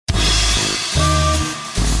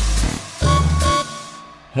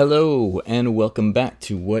Hello, and welcome back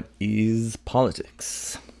to What is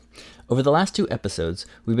Politics? Over the last two episodes,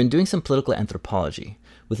 we've been doing some political anthropology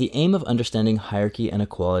with the aim of understanding hierarchy and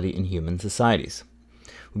equality in human societies.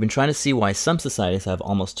 We've been trying to see why some societies have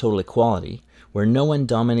almost total equality, where no one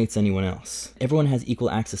dominates anyone else. Everyone has equal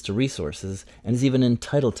access to resources and is even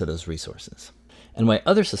entitled to those resources. And why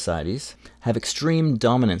other societies have extreme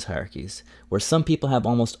dominance hierarchies, where some people have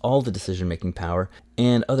almost all the decision-making power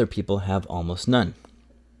and other people have almost none.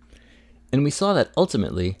 And we saw that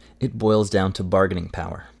ultimately it boils down to bargaining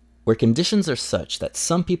power, where conditions are such that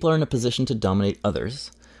some people are in a position to dominate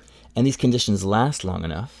others, and these conditions last long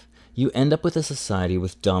enough, you end up with a society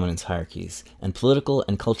with dominance hierarchies and political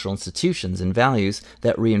and cultural institutions and values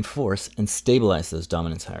that reinforce and stabilize those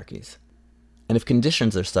dominance hierarchies. And if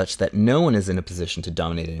conditions are such that no one is in a position to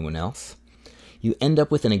dominate anyone else, you end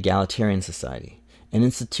up with an egalitarian society and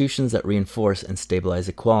institutions that reinforce and stabilize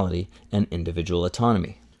equality and individual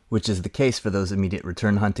autonomy, which is the case for those immediate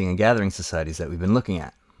return hunting and gathering societies that we've been looking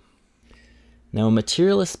at. Now, a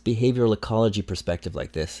materialist behavioral ecology perspective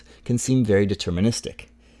like this can seem very deterministic,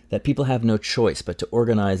 that people have no choice but to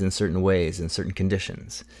organize in certain ways in certain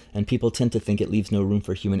conditions, and people tend to think it leaves no room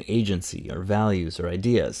for human agency or values or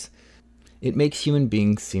ideas. It makes human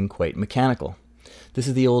beings seem quite mechanical. This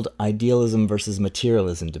is the old idealism versus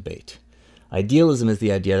materialism debate. Idealism is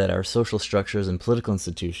the idea that our social structures and political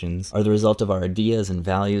institutions are the result of our ideas and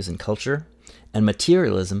values and culture, and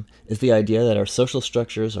materialism is the idea that our social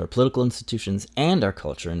structures, our political institutions, and our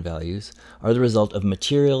culture and values are the result of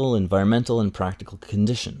material, environmental, and practical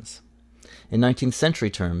conditions. In 19th century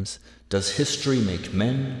terms, does history make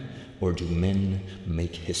men, or do men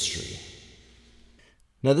make history?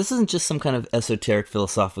 Now, this isn't just some kind of esoteric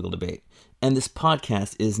philosophical debate, and this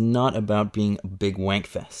podcast is not about being a big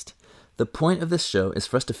wankfest. The point of this show is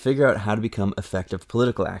for us to figure out how to become effective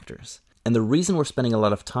political actors. And the reason we're spending a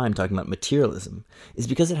lot of time talking about materialism is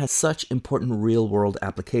because it has such important real-world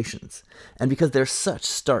applications, and because there are such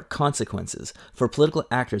stark consequences for political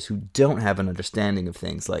actors who don't have an understanding of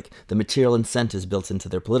things like the material incentives built into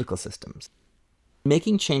their political systems.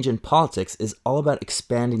 Making change in politics is all about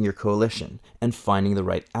expanding your coalition and finding the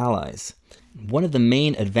right allies. One of the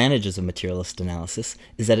main advantages of materialist analysis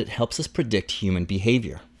is that it helps us predict human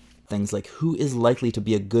behavior. Things like who is likely to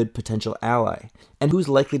be a good potential ally, and who's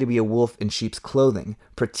likely to be a wolf in sheep's clothing,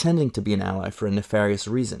 pretending to be an ally for a nefarious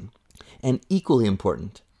reason. And equally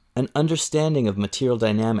important, an understanding of material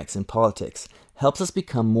dynamics in politics helps us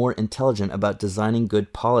become more intelligent about designing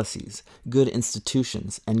good policies, good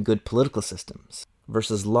institutions, and good political systems,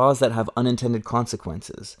 versus laws that have unintended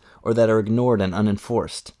consequences, or that are ignored and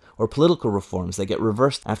unenforced, or political reforms that get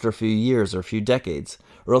reversed after a few years or a few decades,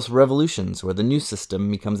 or else revolutions where the new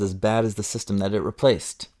system becomes as bad as the system that it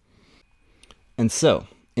replaced. And so,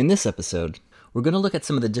 in this episode, we're going to look at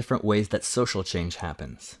some of the different ways that social change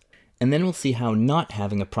happens. And then we'll see how not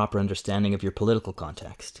having a proper understanding of your political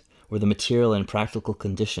context, or the material and practical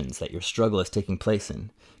conditions that your struggle is taking place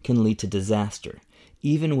in, can lead to disaster,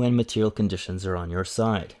 even when material conditions are on your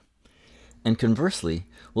side. And conversely,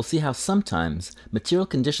 we'll see how sometimes material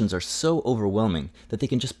conditions are so overwhelming that they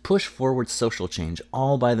can just push forward social change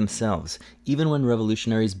all by themselves, even when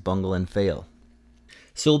revolutionaries bungle and fail.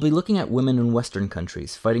 So we'll be looking at women in Western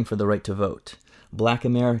countries fighting for the right to vote, Black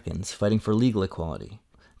Americans fighting for legal equality,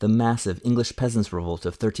 the massive English peasants' revolt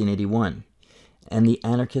of 1381, and the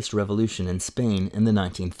anarchist revolution in Spain in the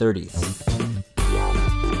 1930s.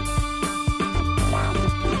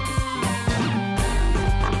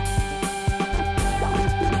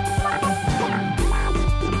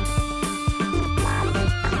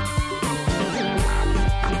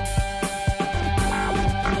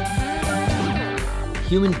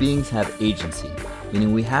 Human beings have agency,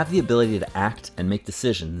 meaning we have the ability to act and make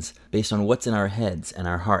decisions based on what's in our heads and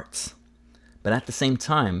our hearts. But at the same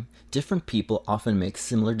time, different people often make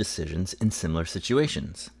similar decisions in similar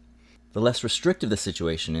situations. The less restrictive the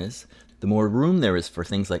situation is, the more room there is for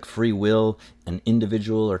things like free will and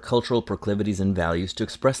individual or cultural proclivities and values to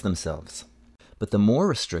express themselves. But the more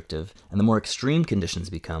restrictive and the more extreme conditions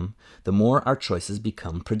become, the more our choices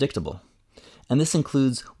become predictable. And this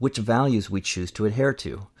includes which values we choose to adhere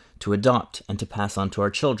to adopt, and to pass on to our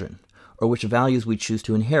children, or which values we choose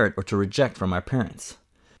to inherit or to reject from our parents.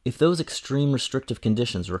 If those extreme restrictive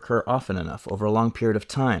conditions recur often enough over a long period of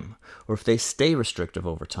time, or if they stay restrictive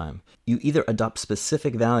over time, you either adopt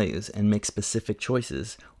specific values and make specific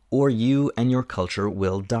choices, or you and your culture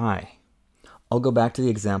will die. I'll go back to the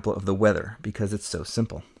example of the weather because it's so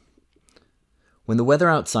simple. When the weather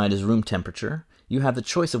outside is room temperature, you have the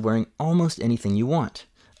choice of wearing almost anything you want.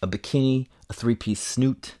 A bikini, a three-piece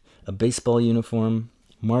snoot, a baseball uniform,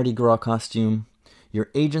 Mardi Gras costume. Your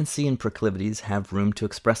agency and proclivities have room to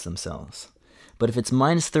express themselves. But if it's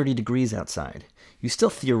minus 30 degrees outside, you still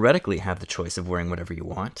theoretically have the choice of wearing whatever you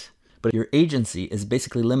want, but your agency is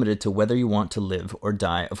basically limited to whether you want to live or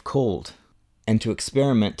die of cold, and to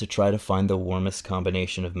experiment to try to find the warmest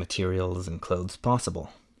combination of materials and clothes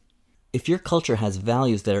possible. If your culture has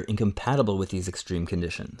values that are incompatible with these extreme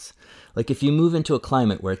conditions, like if you move into a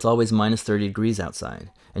climate where it's always minus 30 degrees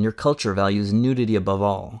outside, and your culture values nudity above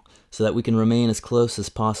all, so that we can remain as close as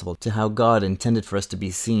possible to how God intended for us to be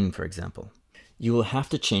seen, for example, you will have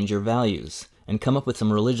to change your values and come up with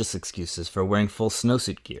some religious excuses for wearing full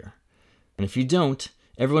snowsuit gear. And if you don't,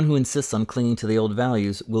 everyone who insists on clinging to the old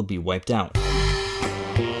values will be wiped out.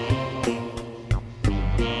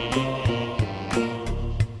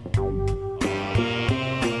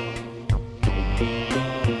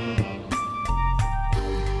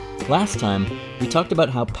 Last time, we talked about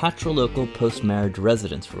how patrilocal post-marriage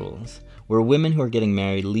residence rules, where women who are getting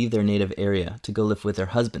married leave their native area to go live with their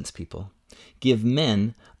husband's people, give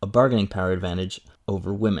men a bargaining power advantage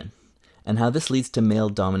over women, and how this leads to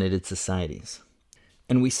male-dominated societies.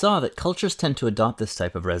 And we saw that cultures tend to adopt this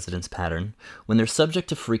type of residence pattern when they're subject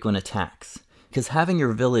to frequent attacks, because having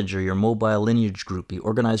your village or your mobile lineage group be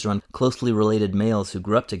organized around closely related males who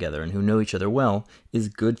grew up together and who know each other well is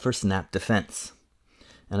good for snap defense.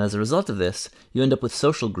 And as a result of this, you end up with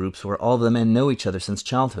social groups where all the men know each other since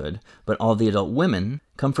childhood, but all the adult women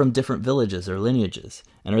come from different villages or lineages,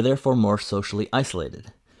 and are therefore more socially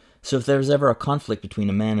isolated. So if there's ever a conflict between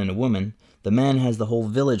a man and a woman, the man has the whole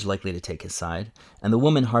village likely to take his side, and the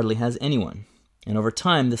woman hardly has anyone. And over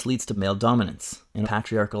time, this leads to male dominance and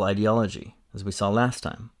patriarchal ideology, as we saw last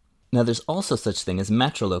time. Now there's also such thing as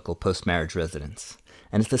matrilocal post-marriage residence,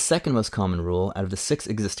 and it's the second most common rule out of the 6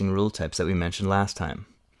 existing rule types that we mentioned last time.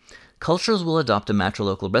 Cultures will adopt a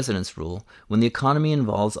matrilocal residence rule when the economy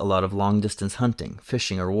involves a lot of long-distance hunting,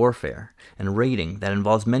 fishing, or warfare, and raiding that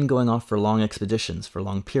involves men going off for long expeditions for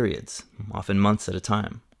long periods, often months at a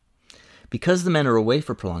time. Because the men are away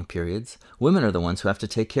for prolonged periods, women are the ones who have to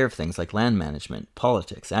take care of things like land management,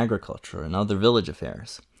 politics, agriculture, and other village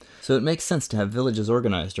affairs. So it makes sense to have villages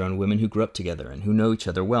organized around women who grew up together and who know each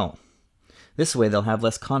other well. This way they'll have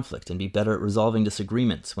less conflict and be better at resolving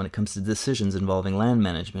disagreements when it comes to decisions involving land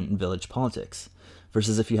management and village politics,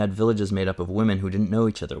 versus if you had villages made up of women who didn't know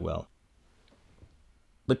each other well.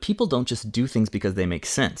 But people don't just do things because they make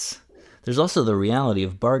sense. There's also the reality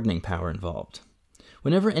of bargaining power involved.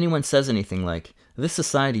 Whenever anyone says anything like, "This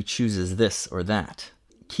society chooses this or that,"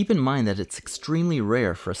 keep in mind that it's extremely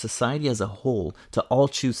rare for a society as a whole to all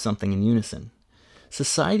choose something in unison.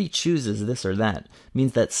 Society chooses this or that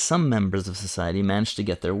means that some members of society managed to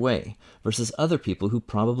get their way, versus other people who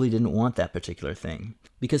probably didn't want that particular thing.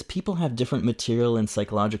 Because people have different material and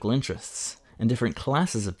psychological interests, and different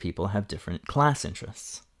classes of people have different class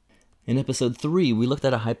interests. In episode 3, we looked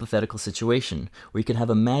at a hypothetical situation where you could have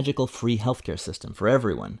a magical free healthcare system for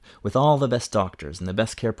everyone, with all the best doctors and the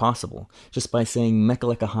best care possible, just by saying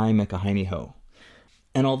mekalekahai mekahaini ho.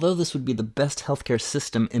 And although this would be the best healthcare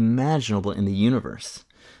system imaginable in the universe,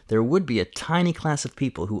 there would be a tiny class of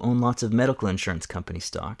people who own lots of medical insurance company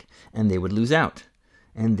stock, and they would lose out.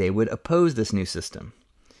 And they would oppose this new system.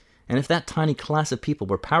 And if that tiny class of people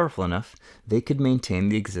were powerful enough, they could maintain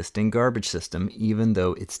the existing garbage system, even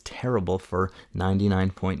though it's terrible for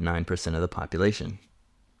 99.9% of the population.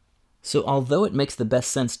 So although it makes the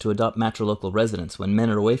best sense to adopt matrilocal residence when men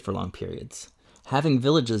are away for long periods, having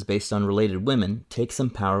villages based on related women takes some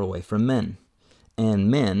power away from men. And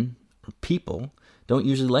men, or people, don't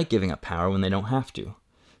usually like giving up power when they don't have to,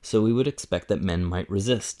 so we would expect that men might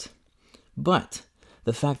resist. But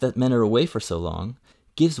the fact that men are away for so long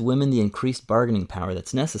gives women the increased bargaining power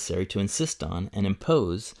that's necessary to insist on and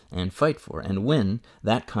impose and fight for and win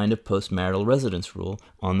that kind of post-marital residence rule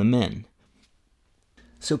on the men.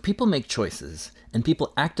 So people make choices, and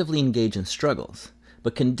people actively engage in struggles,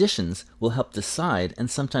 but conditions will help decide and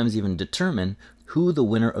sometimes even determine who the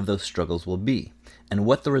winner of those struggles will be, and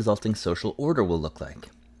what the resulting social order will look like.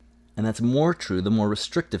 And that's more true the more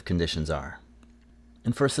restrictive conditions are.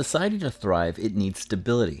 And for a society to thrive, it needs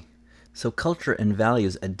stability. So culture and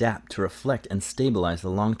values adapt to reflect and stabilize the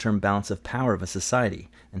long-term balance of power of a society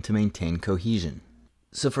and to maintain cohesion.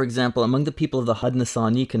 So for example, among the people of the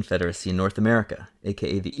Haudenosaunee Confederacy in North America,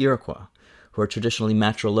 aka the Iroquois, who are traditionally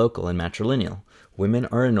matrilocal and matrilineal, women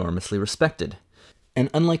are enormously respected. And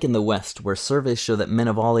unlike in the West, where surveys show that men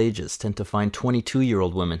of all ages tend to find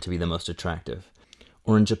 22-year-old women to be the most attractive,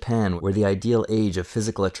 or in Japan, where the ideal age of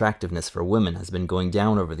physical attractiveness for women has been going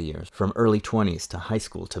down over the years, from early 20s to high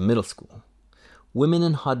school to middle school, women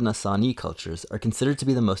in Haudenosaunee cultures are considered to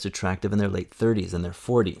be the most attractive in their late 30s and their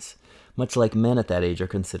 40s, much like men at that age are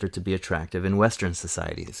considered to be attractive in Western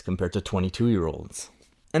societies compared to 22-year-olds.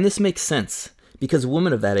 And this makes sense, because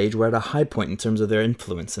women of that age were at a high point in terms of their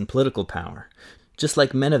influence and political power, just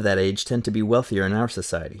like men of that age tend to be wealthier in our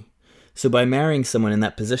society. So by marrying someone in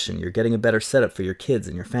that position, you're getting a better setup for your kids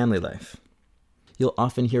and your family life. You'll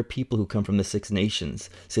often hear people who come from the Six Nations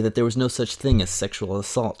say that there was no such thing as sexual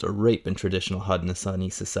assault or rape in traditional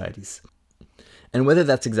Haudenosaunee societies. And whether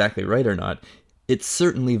that's exactly right or not, it's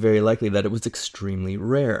certainly very likely that it was extremely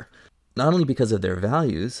rare, not only because of their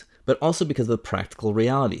values, but also because of the practical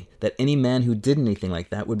reality that any man who did anything like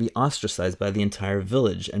that would be ostracized by the entire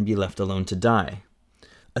village and be left alone to die.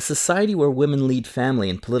 A society where women lead family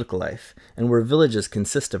and political life, and where villages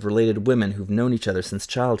consist of related women who've known each other since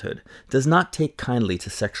childhood, does not take kindly to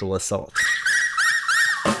sexual assault.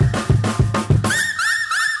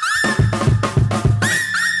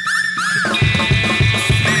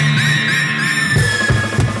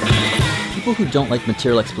 People who don't like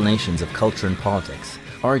material explanations of culture and politics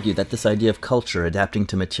argue that this idea of culture adapting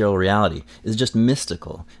to material reality is just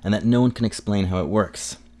mystical and that no one can explain how it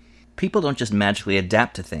works. People don't just magically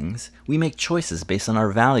adapt to things. We make choices based on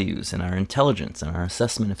our values and our intelligence and our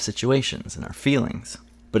assessment of situations and our feelings.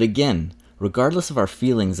 But again, regardless of our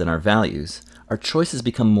feelings and our values, our choices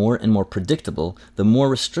become more and more predictable the more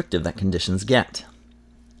restrictive that conditions get.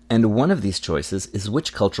 And one of these choices is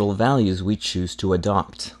which cultural values we choose to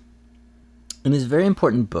adopt. In his very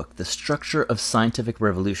important book, The Structure of Scientific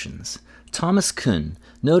Revolutions, Thomas Kuhn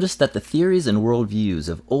noticed that the theories and worldviews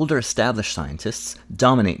of older established scientists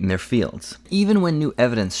dominate in their fields, even when new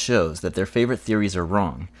evidence shows that their favorite theories are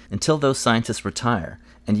wrong, until those scientists retire,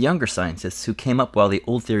 and younger scientists who came up while the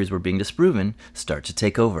old theories were being disproven start to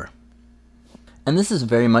take over. And this is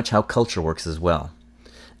very much how culture works as well.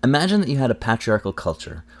 Imagine that you had a patriarchal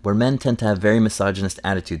culture, where men tend to have very misogynist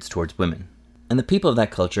attitudes towards women. And the people of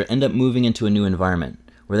that culture end up moving into a new environment,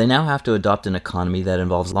 where they now have to adopt an economy that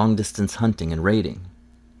involves long-distance hunting and raiding.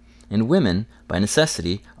 And women, by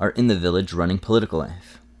necessity, are in the village running political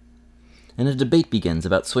life. And a debate begins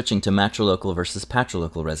about switching to matrilocal versus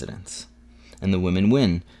patrilocal residence. And the women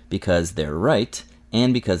win, because they're right,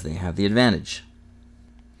 and because they have the advantage.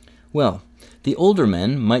 Well, the older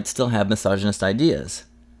men might still have misogynist ideas.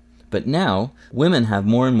 But now, women have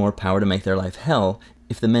more and more power to make their life hell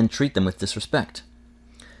if the men treat them with disrespect.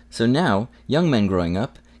 So now, young men growing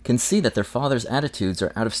up can see that their father's attitudes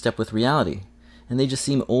are out of step with reality, and they just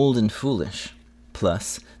seem old and foolish.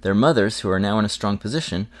 Plus, their mothers, who are now in a strong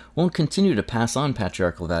position, won't continue to pass on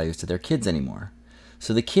patriarchal values to their kids anymore.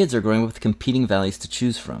 So the kids are growing up with competing values to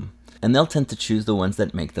choose from, and they'll tend to choose the ones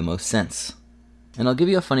that make the most sense. And I'll give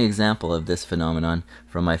you a funny example of this phenomenon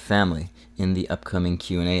from my family in the upcoming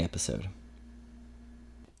Q&A episode.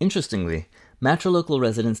 Interestingly, matrilocal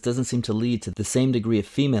residence doesn't seem to lead to the same degree of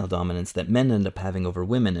female dominance that men end up having over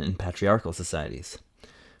women in patriarchal societies.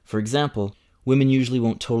 For example, women usually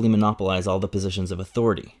won't totally monopolize all the positions of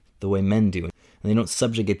authority, the way men do, and they don't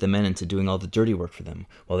subjugate the men into doing all the dirty work for them,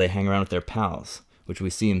 while they hang around with their pals, which we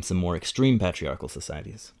see in some more extreme patriarchal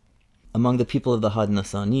societies. Among the people of the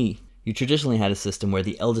Haudenosaunee, you traditionally had a system where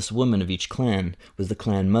the eldest woman of each clan was the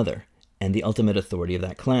clan mother, and the ultimate authority of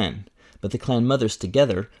that clan, but the clan mothers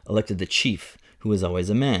together elected the chief, who was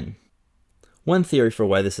always a man. One theory for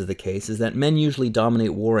why this is the case is that men usually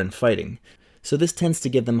dominate war and fighting, so this tends to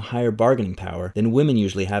give them higher bargaining power than women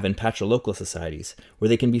usually have in patrilocal societies, where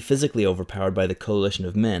they can be physically overpowered by the coalition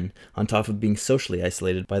of men, on top of being socially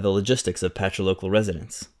isolated by the logistics of patrilocal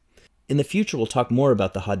residence. In the future, we'll talk more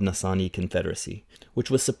about the Haudenosaunee Confederacy,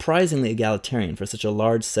 which was surprisingly egalitarian for such a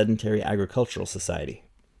large sedentary agricultural society.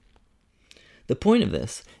 The point of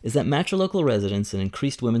this is that matrilocal residence and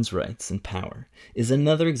increased women's rights and power is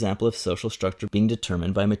another example of social structure being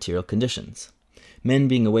determined by material conditions. Men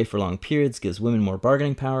being away for long periods gives women more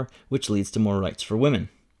bargaining power, which leads to more rights for women.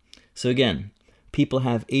 So again, people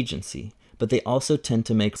have agency, but they also tend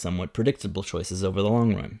to make somewhat predictable choices over the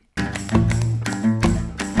long run.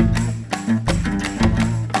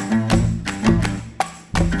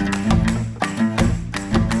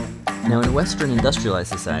 Now, in Western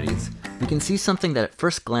industrialized societies, we can see something that at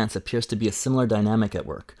first glance appears to be a similar dynamic at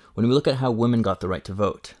work when we look at how women got the right to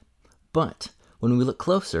vote. But when we look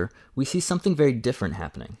closer, we see something very different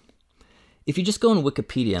happening. If you just go on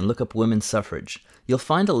Wikipedia and look up women's suffrage, you'll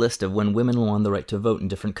find a list of when women won the right to vote in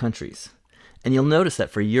different countries. And you'll notice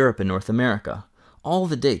that for Europe and North America, all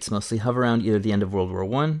the dates mostly hover around either the end of World War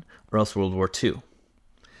I or else World War II.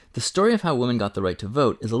 The story of how women got the right to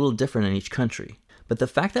vote is a little different in each country, but the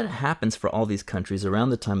fact that it happens for all these countries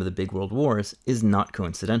around the time of the big world wars is not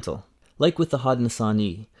coincidental. Like with the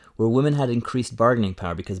Haudenosaunee, where women had increased bargaining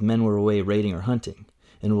power because men were away raiding or hunting,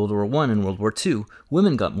 In World War I and World War II,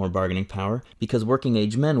 women got more bargaining power because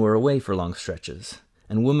working-age men were away for long stretches,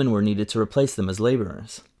 and women were needed to replace them as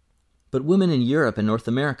laborers. But women in Europe and North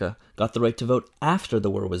America got the right to vote after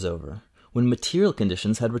the war was over, when material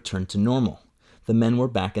conditions had returned to normal. The men were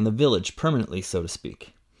back in the village permanently, so to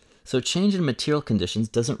speak. So change in material conditions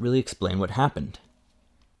doesn't really explain what happened.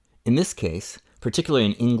 In this case, particularly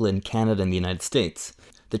in England, Canada, and the United States,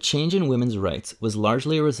 the change in women's rights was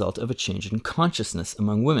largely a result of a change in consciousness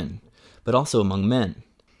among women, but also among men.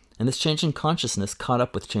 And this change in consciousness caught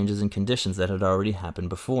up with changes in conditions that had already happened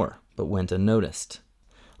before, but went unnoticed.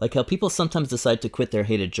 Like how people sometimes decide to quit their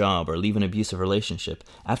hated job or leave an abusive relationship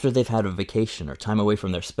after they've had a vacation or time away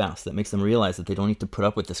from their spouse that makes them realize that they don't need to put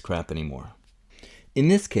up with this crap anymore. In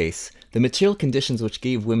this case, the material conditions which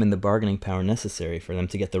gave women the bargaining power necessary for them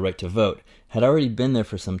to get the right to vote had already been there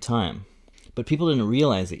for some time, but people didn't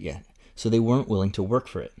realize it yet, so they weren't willing to work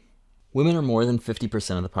for it. Women are more than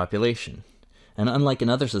 50% of the population, and unlike in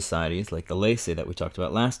other societies, like the Lacey that we talked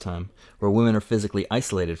about last time, where women are physically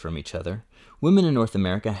isolated from each other, women in North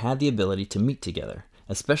America had the ability to meet together,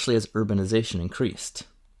 especially as urbanization increased.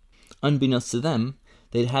 Unbeknownst to them,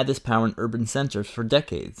 they'd had this power in urban centers for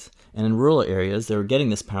decades, and in rural areas they were getting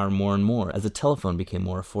this power more and more as the telephone became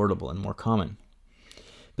more affordable and more common.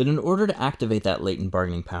 But in order to activate that latent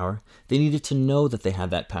bargaining power, they needed to know that they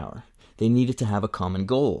had that power. They needed to have a common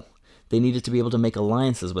goal. They needed to be able to make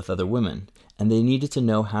alliances with other women, and they needed to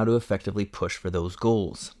know how to effectively push for those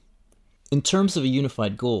goals. In terms of a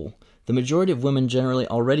unified goal, the majority of women generally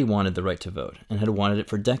already wanted the right to vote, and had wanted it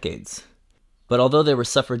for decades. But although there were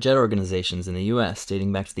suffragette organizations in the US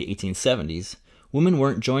dating back to the 1870s, women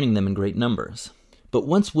weren't joining them in great numbers. But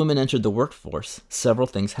once women entered the workforce, several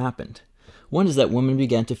things happened. One is that women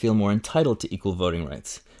began to feel more entitled to equal voting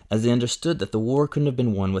rights, as they understood that the war couldn't have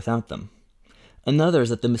been won without them. Another is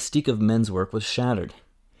that the mystique of men's work was shattered.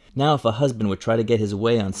 Now if a husband would try to get his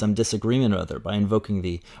way on some disagreement or other by invoking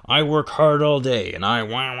the "I work hard all day and I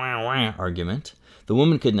wah wah wah" argument, the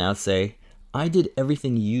woman could now say, "I did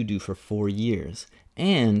everything you do for 4 years,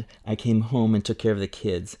 and I came home and took care of the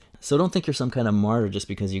kids, so don't think you're some kind of martyr just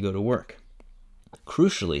because you go to work."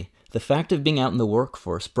 Crucially, the fact of being out in the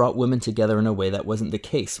workforce brought women together in a way that wasn't the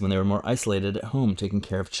case when they were more isolated at home taking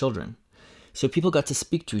care of children. So people got to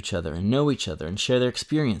speak to each other and know each other and share their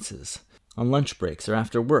experiences on lunch breaks or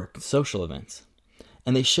after work, social events.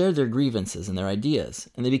 And they shared their grievances and their ideas,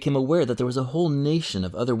 and they became aware that there was a whole nation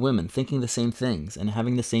of other women thinking the same things and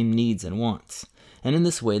having the same needs and wants. And in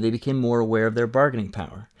this way, they became more aware of their bargaining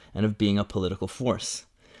power and of being a political force.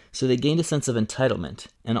 So they gained a sense of entitlement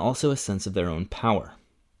and also a sense of their own power.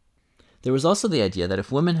 There was also the idea that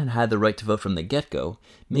if women had had the right to vote from the get-go,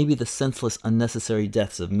 maybe the senseless, unnecessary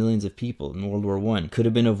deaths of millions of people in World War I could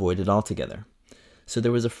have been avoided altogether. So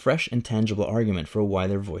there was a fresh and tangible argument for why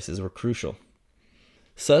their voices were crucial.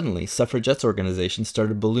 Suddenly, suffragettes organizations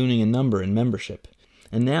started ballooning in number and membership,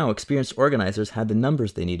 and now experienced organizers had the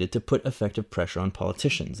numbers they needed to put effective pressure on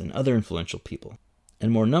politicians and other influential people.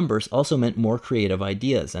 And more numbers also meant more creative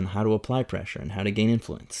ideas on how to apply pressure and how to gain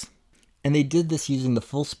influence. And they did this using the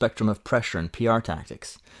full spectrum of pressure and PR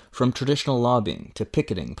tactics, from traditional lobbying to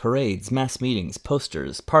picketing, parades, mass meetings,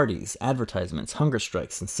 posters, parties, advertisements, hunger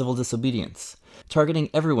strikes, and civil disobedience,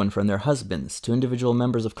 targeting everyone from their husbands to individual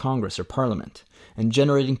members of Congress or Parliament, and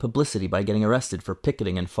generating publicity by getting arrested for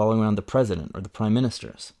picketing and following around the president or the prime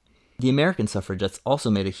ministers. The American suffragettes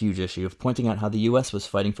also made a huge issue of pointing out how the US was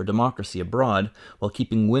fighting for democracy abroad while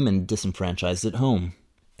keeping women disenfranchised at home.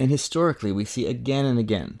 And historically, we see again and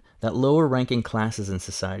again that lower-ranking classes in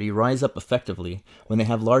society rise up effectively when they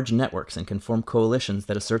have large networks and can form coalitions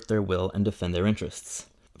that assert their will and defend their interests.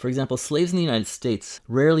 For example, slaves in the United States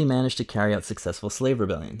rarely managed to carry out successful slave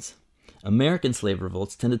rebellions. American slave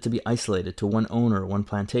revolts tended to be isolated to one owner or one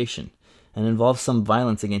plantation, and involved some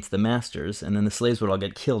violence against the masters, and then the slaves would all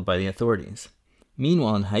get killed by the authorities.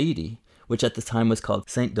 Meanwhile, in Haiti, which at the time was called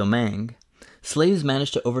Saint-Domingue, slaves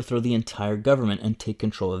managed to overthrow the entire government and take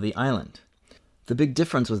control of the island. The big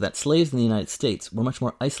difference was that slaves in the United States were much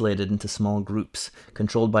more isolated into small groups,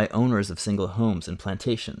 controlled by owners of single homes and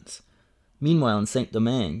plantations. Meanwhile, in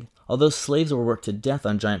Saint-Domingue, although slaves were worked to death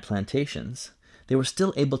on giant plantations, they were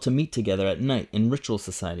still able to meet together at night in ritual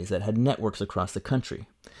societies that had networks across the country.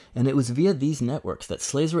 And it was via these networks that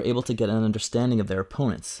slaves were able to get an understanding of their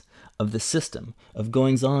opponents, of the system, of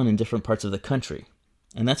goings-on in different parts of the country.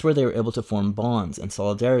 And that's where they were able to form bonds and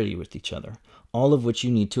solidarity with each other, all of which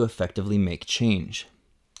you need to effectively make change.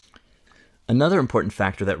 Another important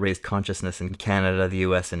factor that raised consciousness in Canada, the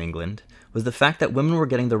US, and England was the fact that women were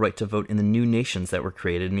getting the right to vote in the new nations that were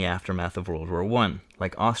created in the aftermath of World War I,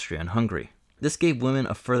 like Austria and Hungary. This gave women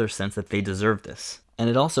a further sense that they deserved this. and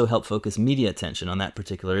it also helped focus media attention on that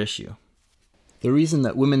particular issue. The reason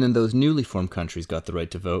that women in those newly formed countries got the right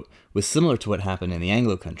to vote was similar to what happened in the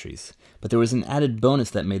Anglo countries, but there was an added bonus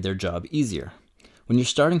that made their job easier. When you're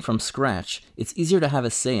starting from scratch, it's easier to have a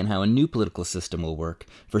say in how a new political system will work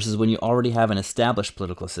versus when you already have an established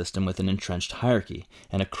political system with an entrenched hierarchy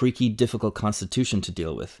and a creaky, difficult constitution to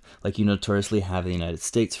deal with, like you notoriously have in the United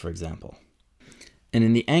States, for example. And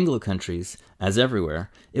in the Anglo countries, as everywhere,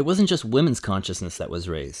 it wasn't just women's consciousness that was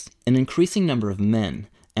raised. An increasing number of men,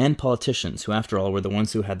 and politicians, who after all were the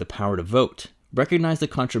ones who had the power to vote, recognized the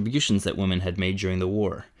contributions that women had made during the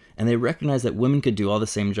war, and they recognized that women could do all the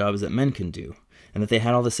same jobs that men can do, and that they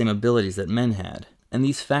had all the same abilities that men had. And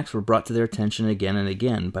these facts were brought to their attention again and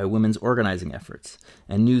again by women's organizing efforts,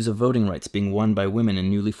 and news of voting rights being won by women in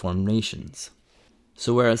newly formed nations.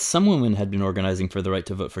 So whereas some women had been organizing for the right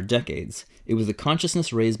to vote for decades, it was the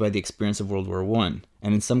consciousness raised by the experience of World War I,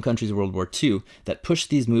 and in some countries World War II, that pushed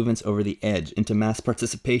these movements over the edge into mass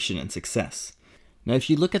participation and success. Now if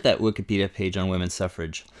you look at that Wikipedia page on women's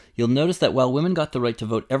suffrage, you'll notice that while women got the right to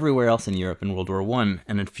vote everywhere else in Europe in World War I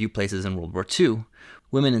and in a few places in World War II,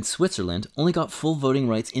 women in Switzerland only got full voting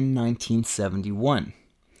rights in 1971.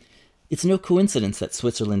 It's no coincidence that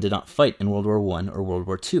Switzerland did not fight in World War I or World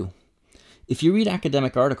War II. If you read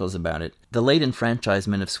academic articles about it, the late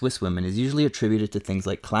enfranchisement of Swiss women is usually attributed to things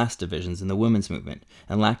like class divisions in the women's movement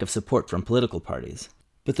and lack of support from political parties.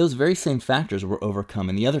 But those very same factors were overcome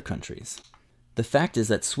in the other countries. The fact is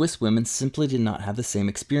that Swiss women simply did not have the same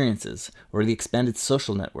experiences or the expanded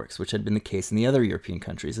social networks which had been the case in the other European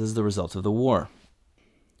countries as the result of the war.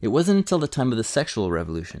 It wasn't until the time of the sexual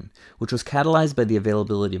revolution, which was catalyzed by the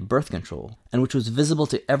availability of birth control, and which was visible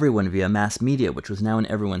to everyone via mass media which was now in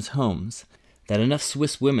everyone's homes, that enough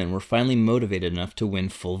Swiss women were finally motivated enough to win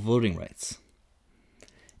full voting rights.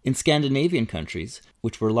 In Scandinavian countries,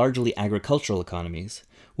 which were largely agricultural economies,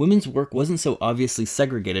 women's work wasn't so obviously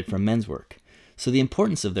segregated from men's work, so the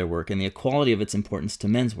importance of their work and the equality of its importance to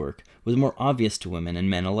men's work was more obvious to women and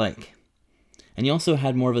men alike. And you also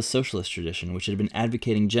had more of a socialist tradition which had been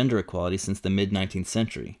advocating gender equality since the mid-19th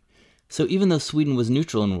century. So even though Sweden was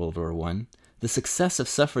neutral in World War I, the success of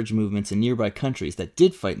suffrage movements in nearby countries that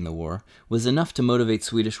did fight in the war was enough to motivate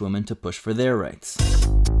Swedish women to push for their rights.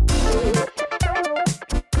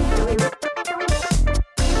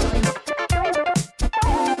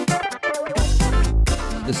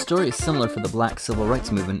 The story is similar for the Black civil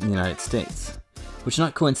rights movement in the United States, which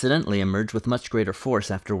not coincidentally emerged with much greater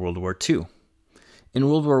force after World War II. In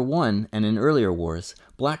World War I and in earlier wars,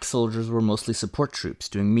 black soldiers were mostly support troops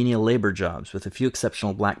doing menial labor jobs with a few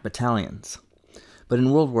exceptional black battalions. But in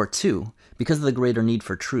World War II, because of the greater need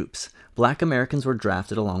for troops, black Americans were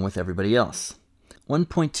drafted along with everybody else.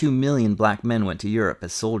 1.2 million black men went to Europe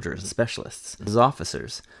as soldiers and specialists, as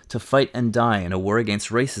officers, to fight and die in a war against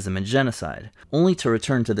racism and genocide, only to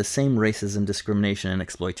return to the same racism, discrimination, and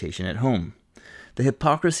exploitation at home. The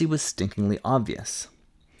hypocrisy was stinkingly obvious.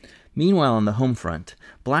 Meanwhile, on the home front,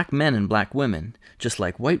 black men and black women, just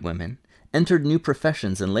like white women, entered new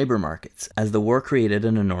professions and labor markets as the war created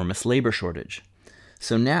an enormous labor shortage.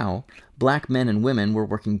 So now, black men and women were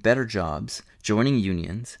working better jobs, joining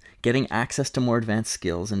unions, getting access to more advanced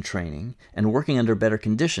skills and training, and working under better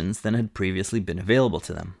conditions than had previously been available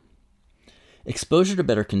to them. Exposure to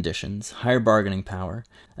better conditions, higher bargaining power,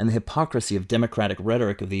 and the hypocrisy of democratic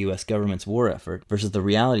rhetoric of the U.S. government's war effort versus the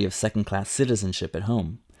reality of second-class citizenship at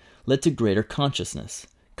home led to greater consciousness,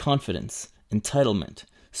 confidence, entitlement,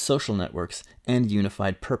 social networks, and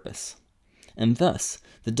unified purpose. And thus,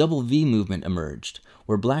 the Double V movement emerged,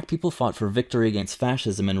 where black people fought for victory against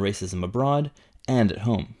fascism and racism abroad and at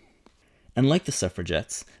home. And like the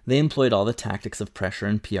suffragettes, they employed all the tactics of pressure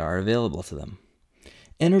and PR available to them.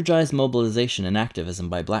 Energized mobilization and activism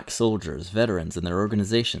by black soldiers, veterans, and their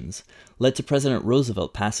organizations led to President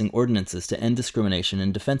Roosevelt passing ordinances to end discrimination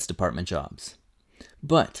in Defense Department jobs.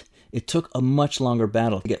 But it took a much longer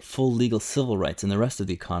battle to get full legal civil rights in the rest of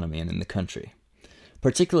the economy and in the country,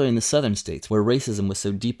 particularly in the southern states where racism was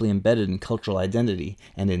so deeply embedded in cultural identity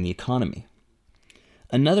and in the economy.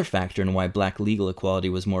 Another factor in why black legal equality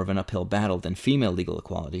was more of an uphill battle than female legal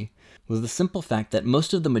equality was the simple fact that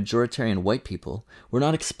most of the majoritarian white people were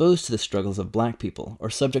not exposed to the struggles of black people or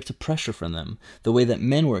subject to pressure from them the way that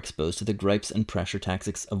men were exposed to the gripes and pressure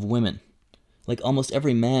tactics of women. Like almost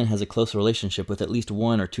every man has a close relationship with at least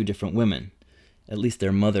one or two different women, at least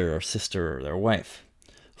their mother or sister or their wife.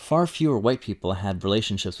 Far fewer white people had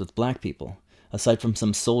relationships with black people, aside from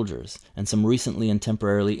some soldiers and some recently and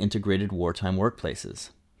temporarily integrated wartime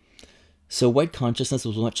workplaces. So white consciousness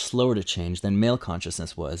was much slower to change than male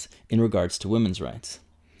consciousness was in regards to women's rights.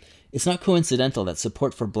 It's not coincidental that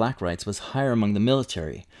support for black rights was higher among the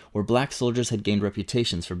military, where black soldiers had gained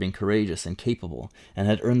reputations for being courageous and capable, and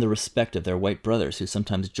had earned the respect of their white brothers who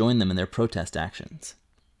sometimes joined them in their protest actions.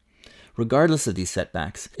 Regardless of these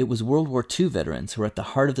setbacks, it was World War II veterans who were at the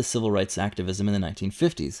heart of the civil rights activism in the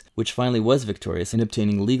 1950s, which finally was victorious in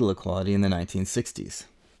obtaining legal equality in the 1960s.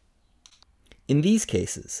 In these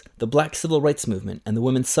cases, the black civil rights movement and the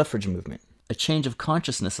women's suffrage movement, a change of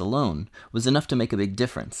consciousness alone was enough to make a big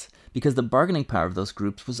difference, because the bargaining power of those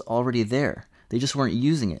groups was already there. They just weren't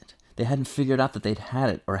using it. They hadn't figured out that they'd had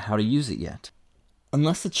it or how to use it yet.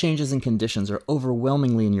 Unless the changes in conditions are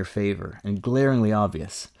overwhelmingly in your favor and glaringly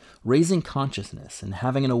obvious, raising consciousness and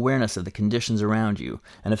having an awareness of the conditions around you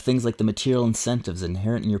and of things like the material incentives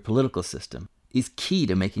inherent in your political system is key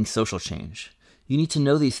to making social change. You need to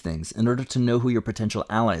know these things in order to know who your potential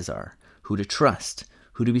allies are, who to trust,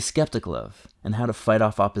 who to be skeptical of, and how to fight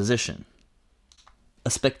off opposition. A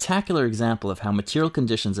spectacular example of how material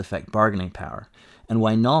conditions affect bargaining power, and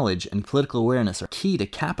why knowledge and political awareness are key to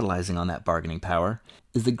capitalizing on that bargaining power,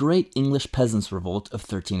 is the great English Peasants' Revolt of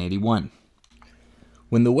 1381.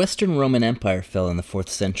 When the Western Roman Empire fell in the 4th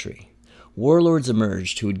century, warlords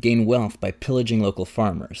emerged who would gain wealth by pillaging local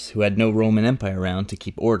farmers who had no Roman Empire around to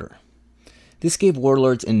keep order. This gave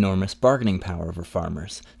warlords enormous bargaining power over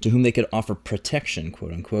farmers, to whom they could offer protection,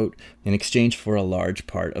 quote-unquote, in exchange for a large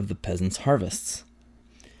part of the peasants' harvests.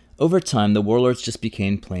 Over time, the warlords just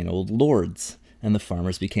became plain old lords, and the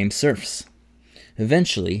farmers became serfs.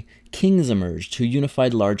 Eventually, kings emerged who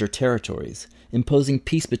unified larger territories, imposing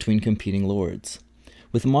peace between competing lords.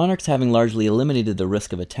 With monarchs having largely eliminated the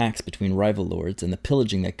risk of attacks between rival lords and the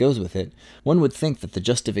pillaging that goes with it, one would think that the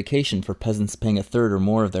justification for peasants paying a third or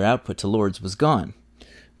more of their output to lords was gone.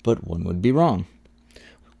 But one would be wrong.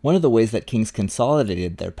 One of the ways that kings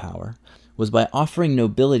consolidated their power was by offering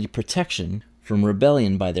nobility protection from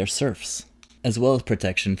rebellion by their serfs, as well as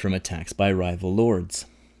protection from attacks by rival lords.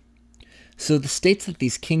 So the states that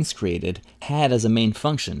these kings created had as a main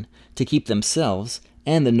function to keep themselves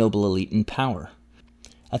and the noble elite in power.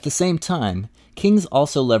 At the same time, kings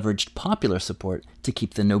also leveraged popular support to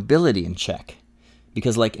keep the nobility in check.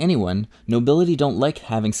 Because like anyone, nobility don't like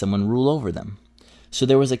having someone rule over them. So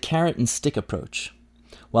there was a carrot and stick approach.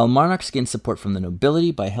 While monarchs gained support from the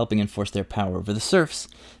nobility by helping enforce their power over the serfs,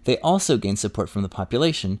 they also gained support from the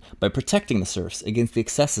population by protecting the serfs against the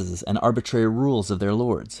excesses and arbitrary rules of their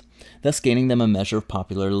lords, thus gaining them a measure of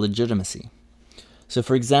popular legitimacy. So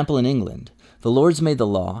for example, in England, the lords made the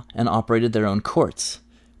law and operated their own courts,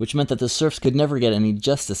 which meant that the serfs could never get any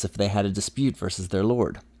justice if they had a dispute versus their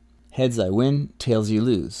lord. Heads I win, tails you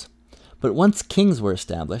lose. But once kings were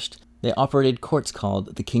established, they operated courts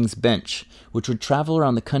called the King's Bench, which would travel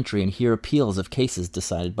around the country and hear appeals of cases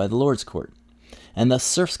decided by the Lord's Court, and thus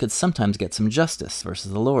serfs could sometimes get some justice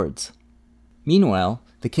versus the lords. Meanwhile,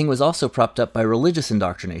 the king was also propped up by religious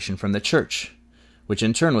indoctrination from the church, which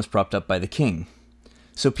in turn was propped up by the king.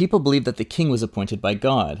 So people believed that the king was appointed by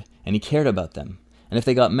God, and he cared about them. And if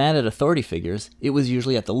they got mad at authority figures, it was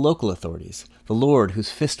usually at the local authorities, the lord whose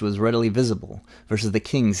fist was readily visible, versus the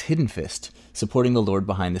king's hidden fist, supporting the lord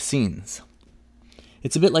behind the scenes.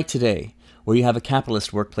 It's a bit like today, where you have a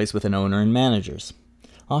capitalist workplace with an owner and managers.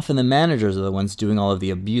 Often the managers are the ones doing all of the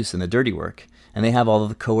abuse and the dirty work, and they have all of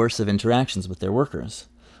the coercive interactions with their workers,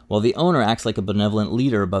 while the owner acts like a benevolent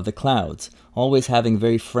leader above the clouds, always having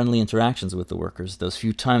very friendly interactions with the workers, those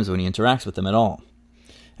few times when he interacts with them at all.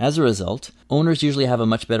 As a result, owners usually have a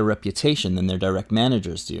much better reputation than their direct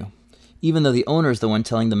managers do, even though the owner is the one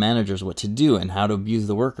telling the managers what to do and how to abuse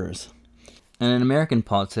the workers. And in American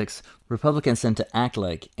politics, Republicans tend to act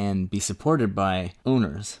like and be supported by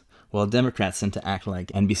owners, while Democrats tend to act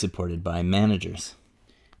like and be supported by managers.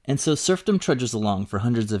 And so serfdom trudges along for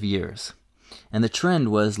hundreds of years, and the trend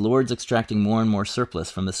was lords extracting more and more surplus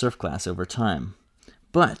from the serf class over time.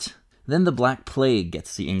 But then the Black Plague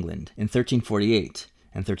gets to England in 1348,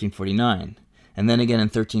 and 1349, and then again in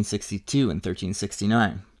 1362 and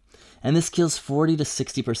 1369. And this kills 40 to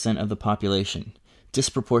 60% of the population,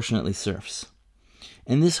 disproportionately serfs.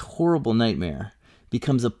 And this horrible nightmare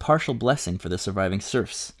becomes a partial blessing for the surviving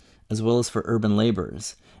serfs, as well as for urban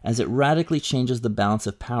laborers, as it radically changes the balance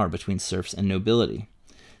of power between serfs and nobility,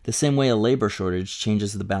 the same way a labor shortage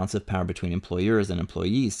changes the balance of power between employers and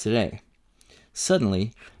employees today.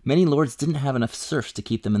 Suddenly, many lords didn't have enough serfs to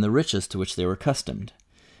keep them in the riches to which they were accustomed,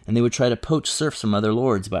 and they would try to poach serfs from other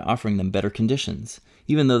lords by offering them better conditions,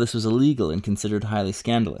 even though this was illegal and considered highly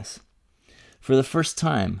scandalous. For the first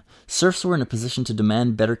time, serfs were in a position to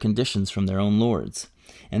demand better conditions from their own lords,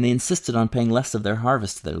 and they insisted on paying less of their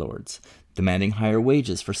harvest to their lords, demanding higher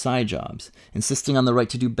wages for side jobs, insisting on the right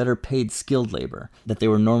to do better paid skilled labor that they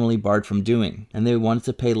were normally barred from doing, and they wanted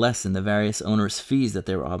to pay less in the various onerous fees that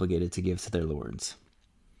they were obligated to give to their lords.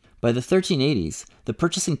 By the 1380s, the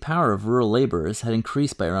purchasing power of rural laborers had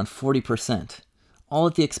increased by around 40%, all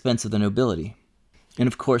at the expense of the nobility. And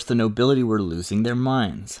of course, the nobility were losing their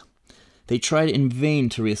minds. They tried in vain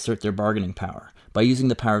to reassert their bargaining power by using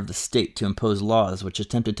the power of the state to impose laws which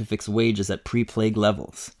attempted to fix wages at pre-plague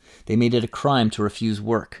levels. They made it a crime to refuse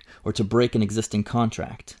work or to break an existing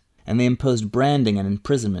contract, and they imposed branding and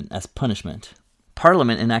imprisonment as punishment.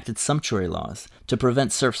 Parliament enacted sumptuary laws to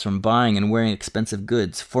prevent serfs from buying and wearing expensive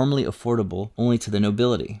goods formerly affordable only to the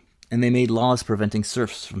nobility, and they made laws preventing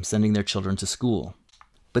serfs from sending their children to school.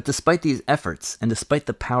 But despite these efforts, and despite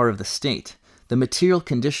the power of the state, the material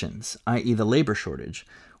conditions, i.e. the labor shortage,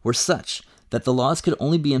 were such that the laws could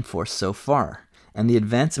only be enforced so far, and the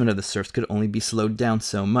advancement of the serfs could only be slowed down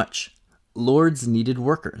so much. Lords needed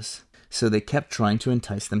workers, so they kept trying to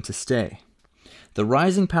entice them to stay. The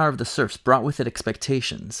rising power of the serfs brought with it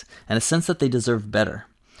expectations, and a sense that they deserved better,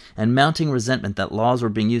 and mounting resentment that laws were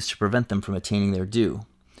being used to prevent them from attaining their due.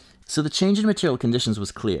 So the change in material conditions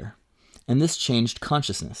was clear, and this changed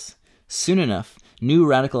consciousness. Soon enough, new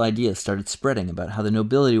radical ideas started spreading about how the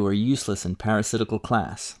nobility were a useless and parasitical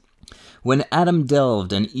class. "When Adam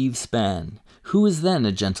delved and Eve span, who is then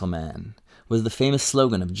a gentleman?" was the famous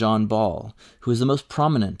slogan of John Ball, who was the most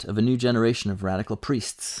prominent of a new generation of radical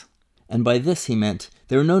priests. And by this he meant,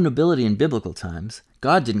 there were no nobility in biblical times,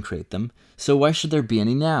 God didn't create them, so why should there be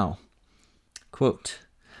any now? Quote,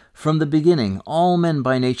 "From the beginning all men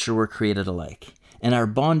by nature were created alike, and our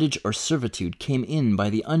bondage or servitude came in by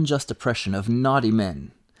the unjust oppression of naughty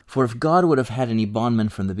men. For if God would have had any bondmen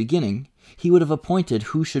from the beginning, he would have appointed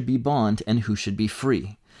who should be bond and who should be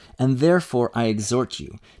free. And therefore I exhort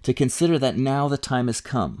you to consider that now the time is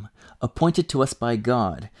come, appointed to us by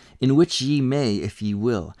God, in which ye may, if ye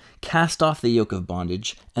will, cast off the yoke of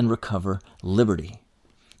bondage and recover liberty."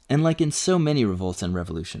 And like in so many revolts and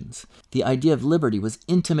revolutions, the idea of liberty was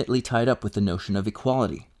intimately tied up with the notion of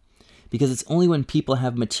equality, because it's only when people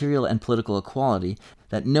have material and political equality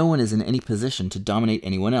that no one is in any position to dominate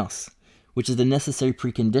anyone else, which is the necessary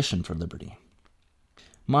precondition for liberty.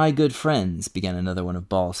 "My good friends," began another one of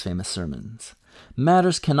Ball's famous sermons,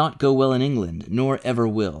 "matters cannot go well in England, nor ever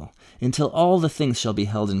will, until all the things shall be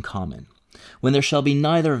held in common, when there shall be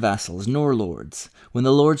neither vassals nor lords, when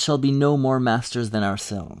the lords shall be no more masters than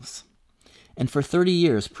ourselves." And for 30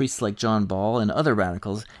 years, priests like John Ball and other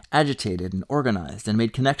radicals agitated and organized and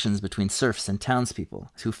made connections between serfs and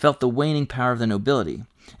townspeople who felt the waning power of the nobility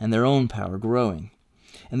and their own power growing.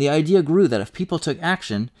 And the idea grew that if people took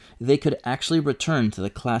action, they could actually return to the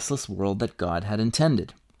classless world that God had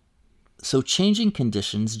intended. So changing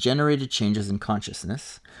conditions generated changes in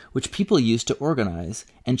consciousness, which people used to organize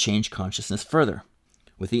and change consciousness further,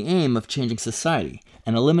 with the aim of changing society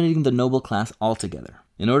and eliminating the noble class altogether,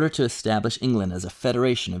 in order to establish England as a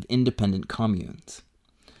federation of independent communes.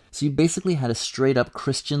 So you basically had a straight-up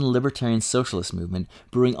Christian libertarian socialist movement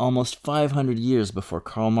brewing almost 500 years before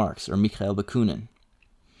Karl Marx or Mikhail Bakunin.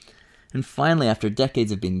 And finally, after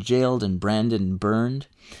decades of being jailed and branded and burned,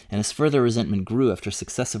 and as further resentment grew after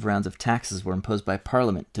successive rounds of taxes were imposed by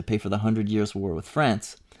Parliament to pay for the 100 Years' War with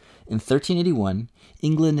France, in 1381,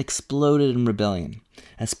 England exploded in rebellion,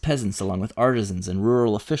 as peasants along with artisans and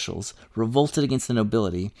rural officials revolted against the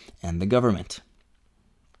nobility and the government.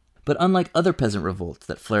 But unlike other peasant revolts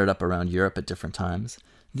that flared up around Europe at different times,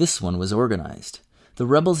 this one was organized. The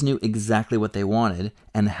rebels knew exactly what they wanted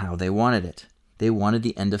and how they wanted it. They wanted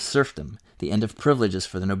the end of serfdom, the end of privileges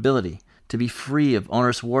for the nobility, to be free of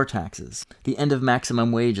onerous war taxes, the end of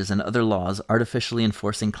maximum wages and other laws artificially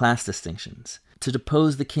enforcing class distinctions, to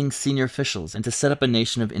depose the king's senior officials, and to set up a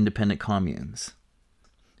nation of independent communes.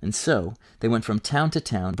 And so, they went from town to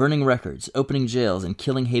town, burning records, opening jails, and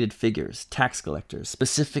killing hated figures, tax collectors,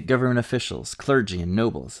 specific government officials, clergy, and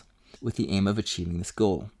nobles, with the aim of achieving this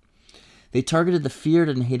goal. They targeted the feared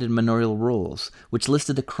and hated manorial rolls, which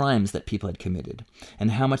listed the crimes that people had committed,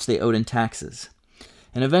 and how much they owed in taxes.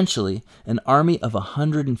 And eventually, an army of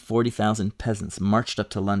 140,000 peasants marched up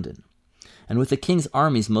to London. And with the king's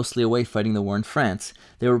armies mostly away fighting the war in France,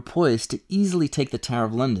 they were poised to easily take the Tower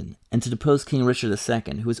of London, and to depose King Richard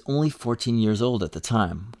II, who was only 14 years old at the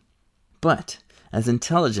time. But, as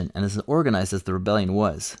intelligent and as organized as the rebellion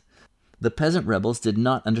was, the peasant rebels did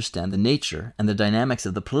not understand the nature and the dynamics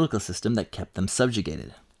of the political system that kept them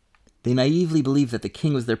subjugated. They naively believed that the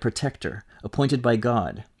king was their protector, appointed by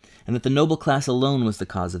God, and that the noble class alone was the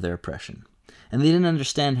cause of their oppression. And they didn't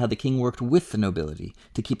understand how the king worked with the nobility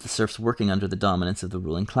to keep the serfs working under the dominance of the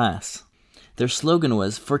ruling class. Their slogan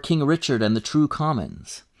was, "For King Richard and the true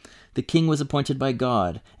commons." The king was appointed by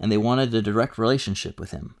God, and they wanted a direct relationship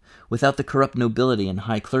with him, without the corrupt nobility and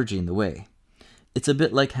high clergy in the way. It's a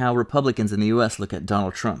bit like how Republicans in the U.S. look at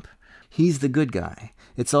Donald Trump. He's the good guy.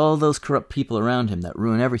 It's all those corrupt people around him that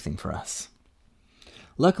ruin everything for us.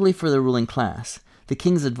 Luckily for the ruling class, the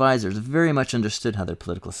king's advisors very much understood how their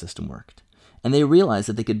political system worked, and they realized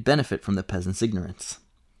that they could benefit from the peasants' ignorance.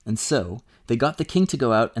 And so, they got the king to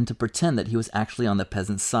go out and to pretend that he was actually on the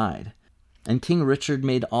peasants' side. And King Richard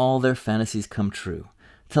made all their fantasies come true,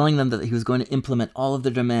 telling them that he was going to implement all of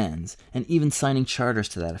their demands, and even signing charters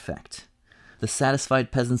to that effect. The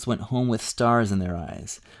satisfied peasants went home with stars in their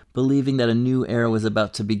eyes, believing that a new era was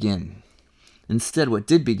about to begin. Instead, what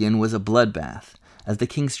did begin was a bloodbath, as the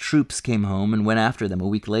king's troops came home and went after them a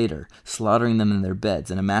week later, slaughtering them in their beds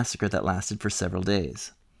in a massacre that lasted for several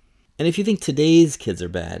days. And if you think today's kids are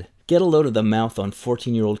bad, get a load of the mouth on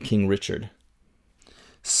 14-year-old King Richard.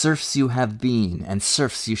 "Serfs you have been, and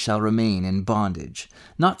serfs you shall remain in bondage,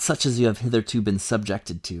 not such as you have hitherto been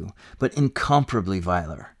subjected to, but incomparably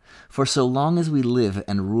viler. For so long as we live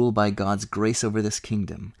and rule by God's grace over this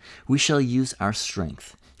kingdom, we shall use our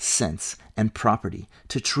strength, sense, and property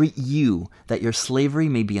to treat you that your slavery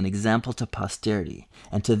may be an example to posterity,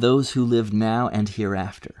 and to those who live now and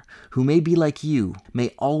hereafter, who may be like you,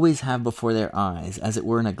 may always have before their eyes, as it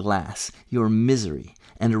were in a glass, your misery,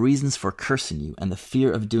 and reasons for cursing you, and the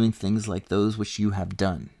fear of doing things like those which you have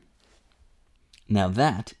done." Now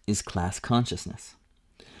that is class consciousness.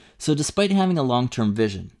 So despite having a long-term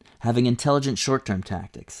vision, having intelligent short-term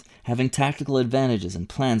tactics, having tactical advantages and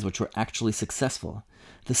plans which were actually successful,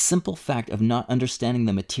 the simple fact of not understanding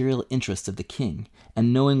the material interests of the king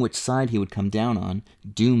and knowing which side he would come down on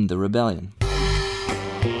doomed the rebellion.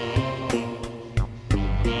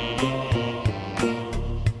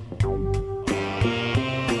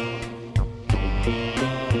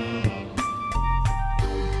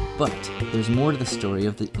 But there's more to the story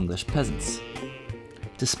of the English peasants.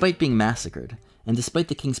 Despite being massacred, and despite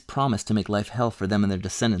the king's promise to make life hell for them and their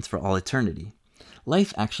descendants for all eternity,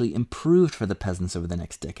 life actually improved for the peasants over the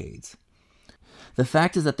next decades. The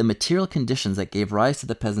fact is that the material conditions that gave rise to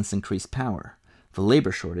the peasants' increased power, the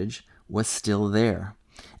labor shortage, was still there,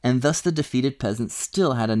 and thus the defeated peasants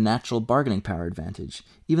still had a natural bargaining power advantage,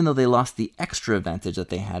 even though they lost the extra advantage that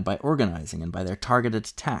they had by organizing and by their targeted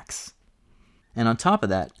attacks. And on top of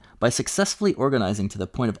that, by successfully organizing to the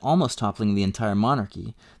point of almost toppling the entire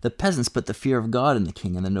monarchy, the peasants put the fear of God in the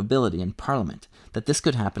king and the nobility and parliament, that this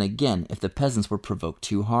could happen again if the peasants were provoked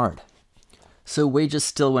too hard. So wages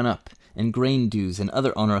still went up, and grain dues and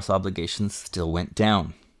other onerous obligations still went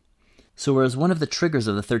down. So whereas one of the triggers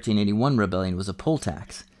of the 1381 rebellion was a poll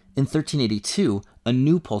tax, in 1382 a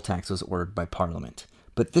new poll tax was ordered by Parliament,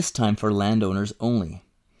 but this time for landowners only.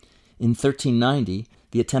 In 1390,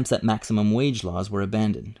 the attempts at maximum wage laws were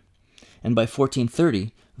abandoned. And by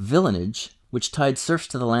 1430, villenage, which tied serfs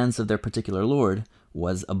to the lands of their particular lord,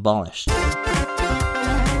 was abolished.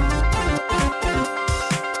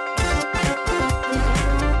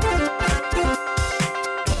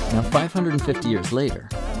 Now 550 years later,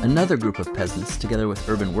 another group of peasants, together with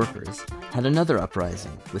urban workers, had another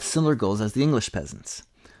uprising with similar goals as the English peasants: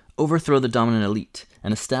 overthrow the dominant elite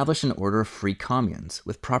and establish an order of free communes,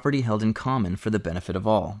 with property held in common for the benefit of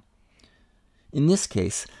all. In this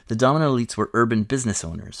case, the dominant elites were urban business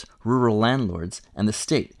owners, rural landlords, and the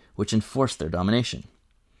state, which enforced their domination.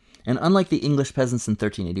 And unlike the English peasants in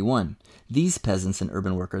 1381, these peasants and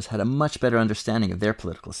urban workers had a much better understanding of their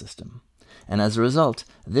political system. And as a result,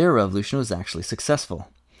 their revolution was actually successful,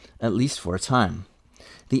 at least for a time.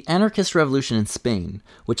 The anarchist revolution in Spain,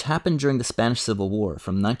 which happened during the Spanish Civil War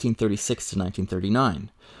from 1936 to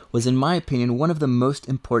 1939, was in my opinion one of the most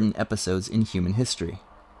important episodes in human history.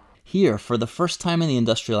 Here, for the first time in the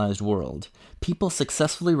industrialized world, people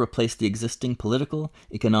successfully replaced the existing political,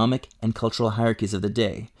 economic, and cultural hierarchies of the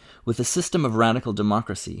day with a system of radical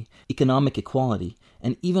democracy, economic equality,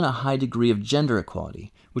 and even a high degree of gender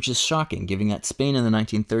equality, which is shocking given that Spain in the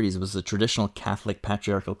 1930s was a traditional Catholic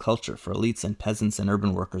patriarchal culture for elites and peasants and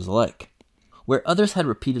urban workers alike. Where others had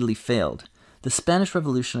repeatedly failed, the Spanish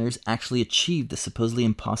revolutionaries actually achieved the supposedly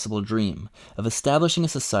impossible dream of establishing a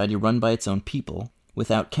society run by its own people,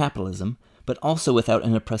 without capitalism, but also without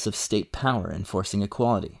an oppressive state power enforcing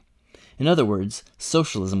equality. In other words,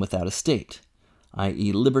 socialism without a state,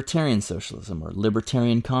 i.e. libertarian socialism or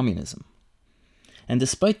libertarian communism. And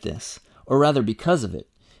despite this, or rather because of it,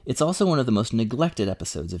 it's also one of the most neglected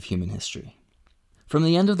episodes of human history. From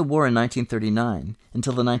the end of the war in 1939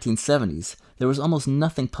 until the 1970s, there was almost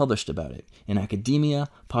nothing published about it in academia,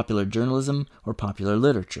 popular journalism, or popular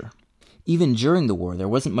literature. Even during the war, there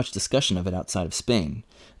wasn't much discussion of it outside of Spain,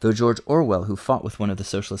 though George Orwell, who fought with one of the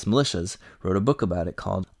socialist militias, wrote a book about it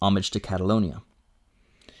called Homage to Catalonia.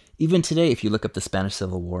 Even today, if you look up the Spanish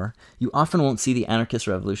Civil War, you often won't see the anarchist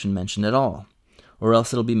revolution mentioned at all, or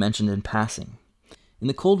else it'll be mentioned in passing. In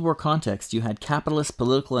the Cold War context, you had capitalist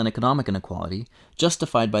political and economic inequality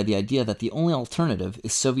justified by the idea that the only alternative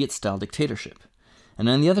is Soviet-style dictatorship. And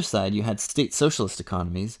on the other side, you had state socialist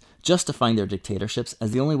economies justifying their dictatorships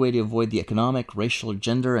as the only way to avoid the economic, racial,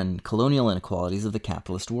 gender, and colonial inequalities of the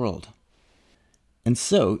capitalist world. And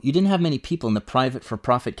so, you didn't have many people in the private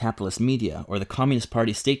for-profit capitalist media or the Communist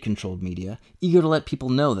Party state-controlled media eager to let people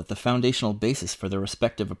know that the foundational basis for their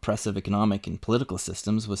respective oppressive economic and political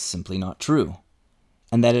systems was simply not true,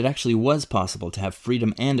 and that it actually was possible to have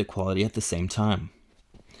freedom and equality at the same time.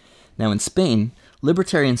 Now in Spain,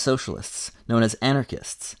 libertarian socialists, known as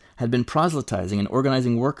anarchists, had been proselytizing and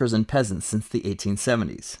organizing workers and peasants since the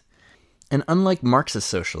 1870s. And unlike Marxist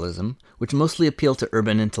socialism, which mostly appealed to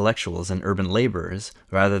urban intellectuals and urban laborers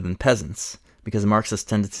rather than peasants, because Marxists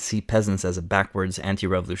tended to see peasants as a backwards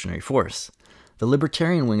anti-revolutionary force, the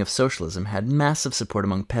libertarian wing of socialism had massive support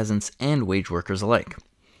among peasants and wage workers alike.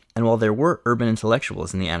 And while there were urban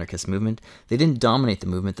intellectuals in the anarchist movement, they didn't dominate the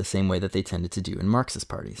movement the same way that they tended to do in Marxist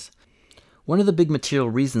parties. One of the big material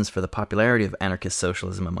reasons for the popularity of anarchist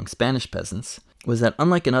socialism among Spanish peasants was that,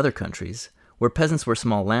 unlike in other countries, where peasants were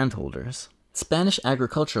small landholders, Spanish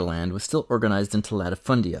agricultural land was still organized into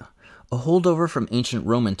latifundia, a holdover from ancient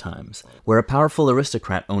Roman times, where a powerful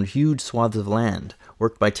aristocrat owned huge swaths of land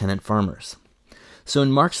worked by tenant farmers. So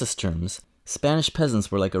in Marxist terms, Spanish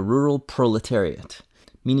peasants were like a rural proletariat,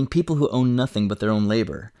 meaning people who owned nothing but their own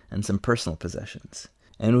labor and some personal possessions,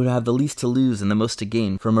 and would have the least to lose and the most to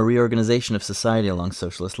gain from a reorganization of society along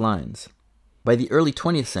socialist lines. By the early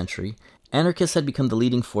 20th century, anarchists had become the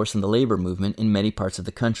leading force in the labor movement in many parts of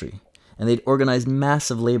the country, and they'd organized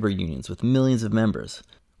massive labor unions with millions of members,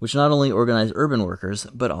 which not only organized urban workers,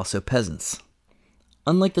 but also peasants.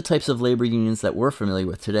 Unlike the types of labor unions that we're familiar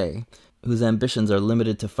with today, whose ambitions are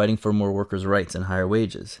limited to fighting for more workers' rights and higher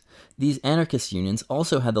wages, these anarchist unions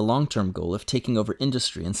also had the long-term goal of taking over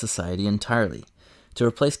industry and society entirely, to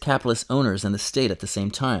replace capitalist owners and the state at the same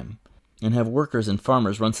time, and have workers and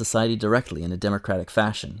farmers run society directly in a democratic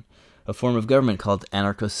fashion, a form of government called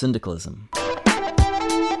anarcho-syndicalism.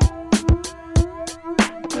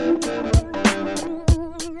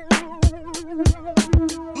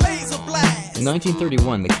 In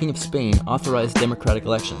 1931, the King of Spain authorized democratic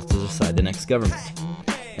elections to decide the next government,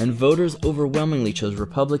 and voters overwhelmingly chose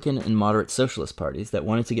Republican and moderate socialist parties that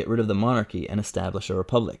wanted to get rid of the monarchy and establish a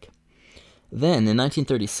republic. Then, in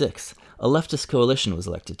 1936, a leftist coalition was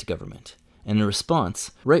elected to government, and in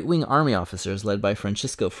response, right-wing army officers led by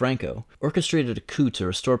Francisco Franco orchestrated a coup to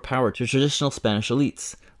restore power to traditional Spanish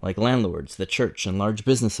elites, like landlords, the church, and large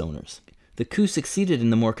business owners. The coup succeeded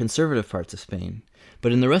in the more conservative parts of Spain,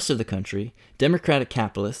 but in the rest of the country, democratic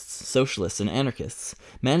capitalists, socialists, and anarchists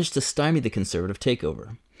managed to stymie the conservative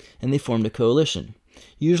takeover, and they formed a coalition,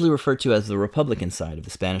 usually referred to as the Republican side of the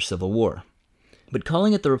Spanish Civil War. But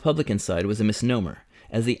calling it the Republican side was a misnomer,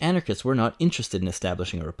 as the anarchists were not interested in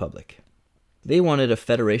establishing a republic. They wanted a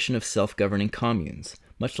federation of self-governing communes,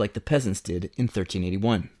 much like the peasants did in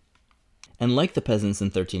 1381. And like the peasants in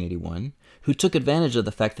 1381, who took advantage of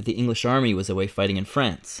the fact that the English army was away fighting in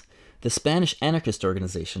France, the Spanish anarchist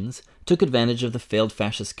organizations took advantage of the failed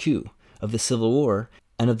fascist coup, of the Civil War,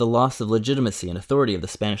 and of the loss of legitimacy and authority of the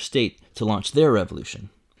Spanish state to launch their revolution.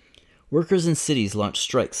 Workers in cities launched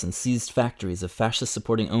strikes and seized factories of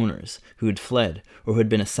fascist-supporting owners who had fled or who had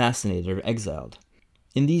been assassinated or exiled.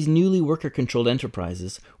 In these newly worker-controlled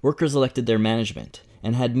enterprises, workers elected their management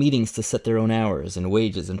and had meetings to set their own hours and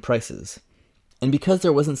wages and prices. And because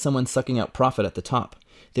there wasn't someone sucking out profit at the top,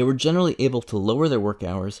 they were generally able to lower their work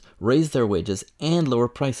hours, raise their wages, and lower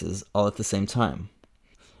prices all at the same time.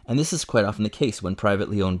 And this is quite often the case when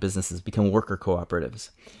privately owned businesses become worker cooperatives.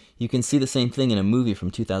 You can see the same thing in a movie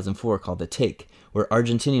from 2004 called The Take, where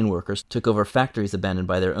Argentinian workers took over factories abandoned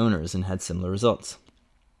by their owners and had similar results.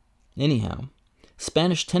 Anyhow,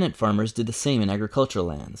 Spanish tenant farmers did the same in agricultural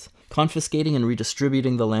lands, confiscating and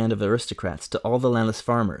redistributing the land of aristocrats to all the landless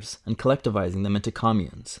farmers and collectivizing them into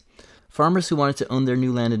communes. Farmers who wanted to own their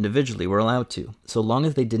new land individually were allowed to, so long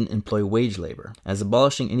as they didn't employ wage labor, as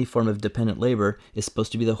abolishing any form of dependent labor is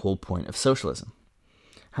supposed to be the whole point of socialism.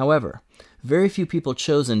 However, very few people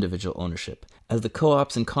chose individual ownership, as the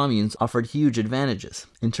co-ops and communes offered huge advantages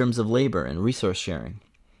in terms of labor and resource sharing.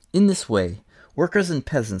 In this way, workers and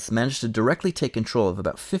peasants managed to directly take control of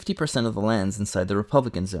about 50% of the lands inside the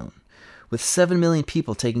Republican zone, with 7 million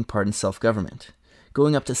people taking part in self-government,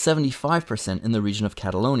 going up to 75% in the region of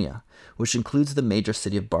Catalonia, which includes the major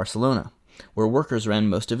city of Barcelona, where workers ran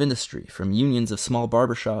most of industry, from unions of small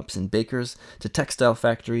barbershops and bakers to textile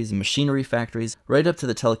factories and machinery factories, right up to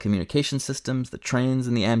the telecommunication systems, the trains,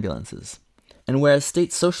 and the ambulances. And whereas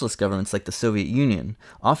state socialist governments like the Soviet Union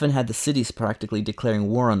often had the cities practically declaring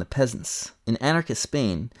war on the peasants, in anarchist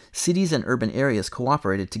Spain, cities and urban areas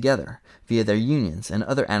cooperated together via their unions and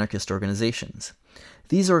other anarchist organizations.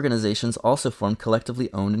 These organizations also formed collectively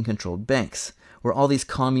owned and controlled banks, where all these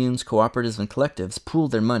communes, cooperatives, and collectives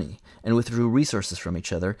pooled their money and withdrew resources from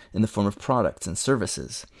each other in the form of products and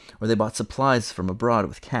services, or they bought supplies from abroad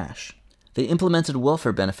with cash. They implemented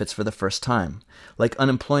welfare benefits for the first time, like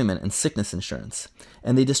unemployment and sickness insurance,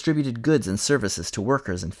 and they distributed goods and services to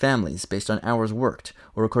workers and families based on hours worked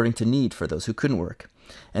or according to need for those who couldn't work,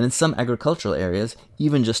 and in some agricultural areas,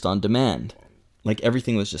 even just on demand, like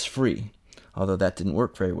everything was just free, although that didn't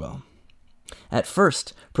work very well. At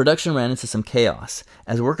first, production ran into some chaos,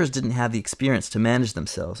 as workers didn't have the experience to manage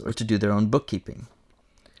themselves or to do their own bookkeeping.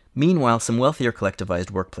 Meanwhile, some wealthier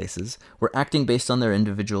collectivized workplaces were acting based on their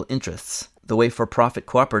individual interests, the way for-profit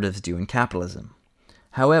cooperatives do in capitalism.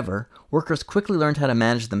 However, workers quickly learned how to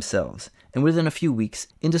manage themselves, and within a few weeks,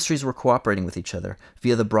 industries were cooperating with each other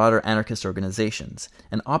via the broader anarchist organizations,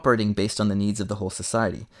 and operating based on the needs of the whole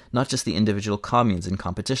society, not just the individual communes in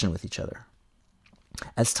competition with each other.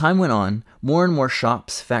 As time went on, more and more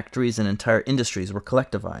shops, factories, and entire industries were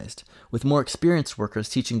collectivized, with more experienced workers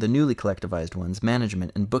teaching the newly collectivized ones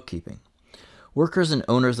management and bookkeeping. Workers and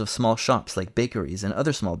owners of small shops like bakeries and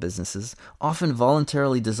other small businesses often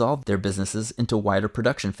voluntarily dissolved their businesses into wider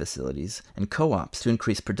production facilities and co-ops to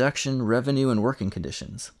increase production, revenue, and working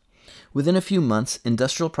conditions. Within a few months,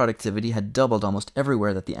 industrial productivity had doubled almost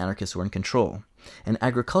everywhere that the anarchists were in control, and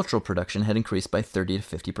agricultural production had increased by 30 to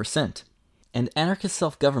 50%. And anarchist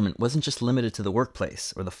self-government wasn't just limited to the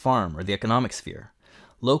workplace, or the farm, or the economic sphere.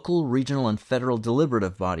 Local, regional, and federal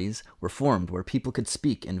deliberative bodies were formed where people could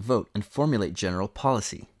speak and vote and formulate general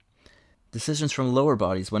policy. Decisions from lower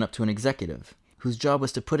bodies went up to an executive, whose job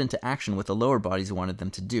was to put into action what the lower bodies wanted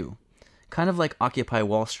them to do. Kind of like Occupy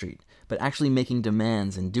Wall Street, but actually making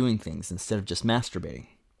demands and doing things instead of just masturbating.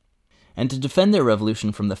 And to defend their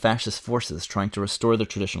revolution from the fascist forces trying to restore the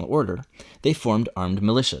traditional order, they formed armed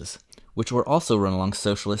militias, which were also run along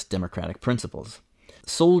socialist democratic principles.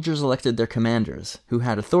 Soldiers elected their commanders, who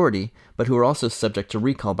had authority, but who were also subject to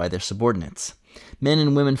recall by their subordinates. Men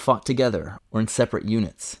and women fought together, or in separate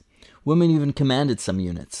units. Women even commanded some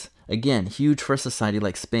units, again, huge for a society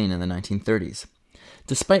like Spain in the 1930s.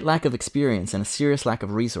 Despite lack of experience and a serious lack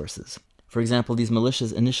of resources, for example, these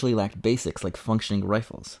militias initially lacked basics like functioning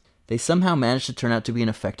rifles, they somehow managed to turn out to be an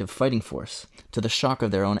effective fighting force, to the shock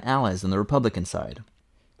of their own allies on the Republican side.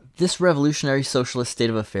 This revolutionary socialist state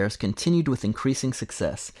of affairs continued with increasing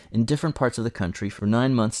success in different parts of the country for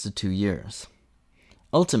 9 months to 2 years.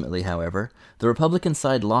 Ultimately, however, the Republican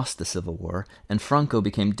side lost the Civil War, and Franco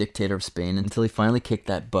became dictator of Spain until he finally kicked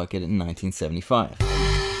that bucket in 1975.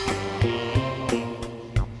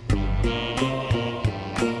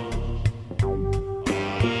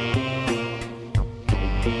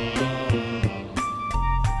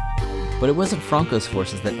 But it wasn't Franco's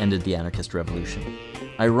forces that ended the anarchist revolution.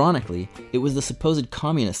 Ironically, it was the supposed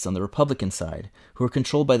communists on the Republican side, who were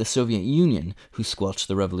controlled by the Soviet Union, who squelched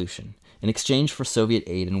the revolution, in exchange for Soviet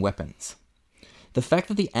aid and weapons. The fact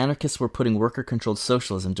that the anarchists were putting worker-controlled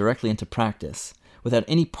socialism directly into practice, without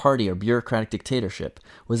any party or bureaucratic dictatorship,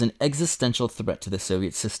 was an existential threat to the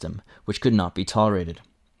Soviet system, which could not be tolerated.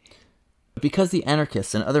 But because the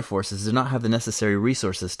anarchists and other forces did not have the necessary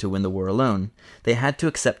resources to win the war alone, they had to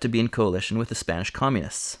accept to be in coalition with the Spanish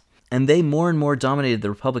communists. And they more and more dominated the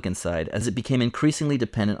Republican side as it became increasingly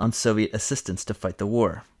dependent on Soviet assistance to fight the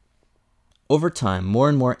war. Over time, more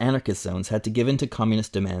and more anarchist zones had to give in to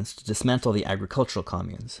communist demands to dismantle the agricultural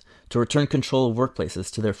communes, to return control of workplaces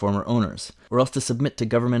to their former owners, or else to submit to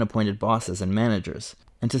government-appointed bosses and managers,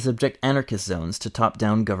 and to subject anarchist zones to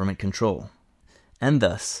top-down government control. And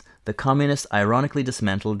thus, the communists ironically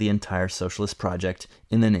dismantled the entire socialist project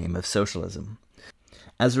in the name of socialism.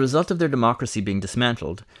 As a result of their democracy being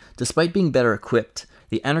dismantled, despite being better equipped,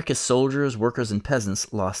 the anarchist soldiers, workers, and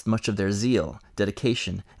peasants lost much of their zeal,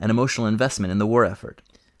 dedication, and emotional investment in the war effort.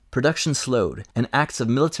 Production slowed, and acts of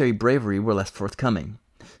military bravery were less forthcoming.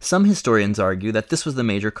 Some historians argue that this was the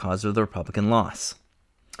major cause of the Republican loss.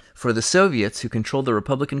 For the Soviets, who controlled the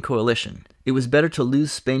Republican coalition, it was better to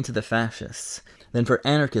lose Spain to the fascists than for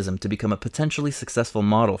anarchism to become a potentially successful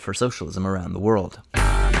model for socialism around the world.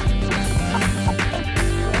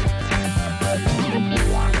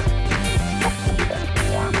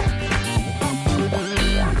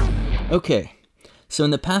 Okay, So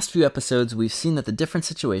in the past few episodes, we've seen that the different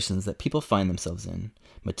situations that people find themselves in,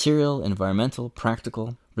 material, environmental,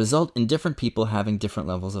 practical, result in different people having different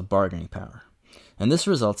levels of bargaining power. And this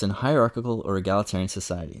results in hierarchical or egalitarian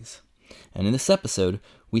societies. And in this episode,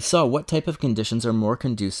 we saw what type of conditions are more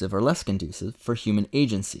conducive or less conducive for human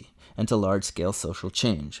agency and to large-scale social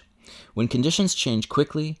change. When conditions change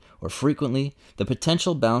quickly or frequently, the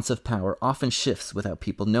potential balance of power often shifts without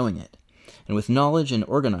people knowing it. And with knowledge and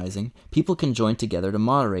organizing, people can join together to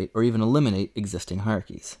moderate or even eliminate existing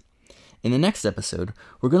hierarchies. In the next episode,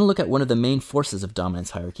 we're going to look at one of the main forces of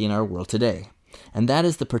dominance hierarchy in our world today, and that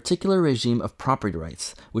is the particular regime of property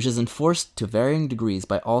rights, which is enforced to varying degrees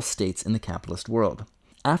by all states in the capitalist world.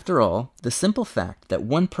 After all, the simple fact that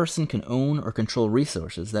one person can own or control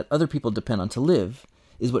resources that other people depend on to live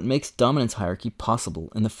is what makes dominance hierarchy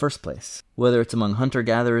possible in the first place, whether it's among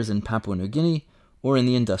hunter-gatherers in Papua New Guinea or in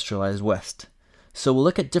the industrialized West. So we'll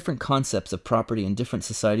look at different concepts of property in different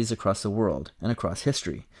societies across the world and across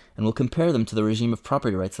history, and we'll compare them to the regime of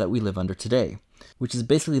property rights that we live under today, which is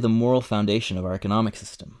basically the moral foundation of our economic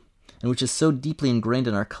system, and which is so deeply ingrained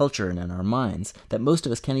in our culture and in our minds that most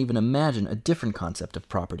of us can't even imagine a different concept of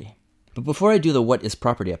property. But before I do the What is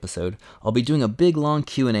Property episode, I'll be doing a big long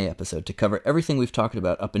Q&A episode to cover everything we've talked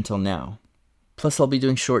about up until now. Plus, I'll be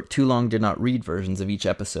doing short Too Long Did Not Read versions of each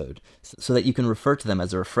episode, so that you can refer to them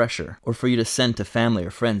as a refresher, or for you to send to family or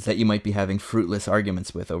friends that you might be having fruitless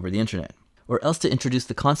arguments with over the internet, or else to introduce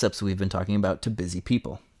the concepts we've been talking about to busy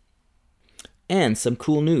people. And some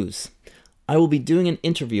cool news. I will be doing an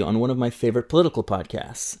interview on one of my favorite political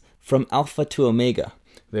podcasts, From Alpha to Omega,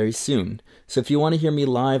 very soon. So if you want to hear me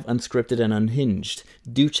live, unscripted, and unhinged,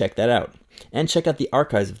 do check that out. And check out the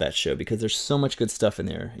archives of that show because there's so much good stuff in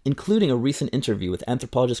there, including a recent interview with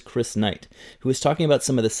anthropologist Chris Knight, who was talking about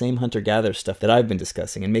some of the same hunter-gatherer stuff that I've been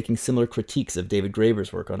discussing and making similar critiques of David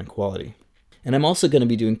Graeber's work on equality. And I'm also going to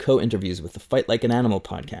be doing co-interviews with the Fight Like an Animal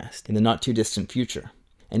podcast in the not-too-distant future.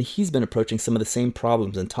 And he's been approaching some of the same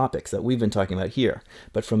problems and topics that we've been talking about here,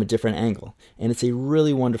 but from a different angle. And it's a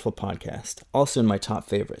really wonderful podcast, also in my top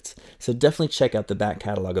favorites. So definitely check out the back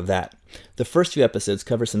catalog of that. The first few episodes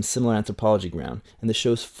cover some similar anthropology ground, and the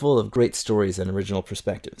show's full of great stories and original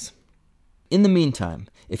perspectives. In the meantime,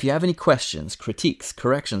 if you have any questions, critiques,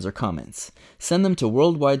 corrections, or comments, send them to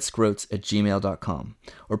worldwidescroats@gmail.com,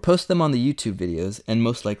 or post them on the YouTube videos, and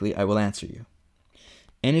most likely I will answer you.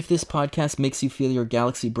 And if this podcast makes you feel your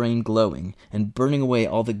galaxy brain glowing and burning away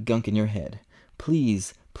all the gunk in your head,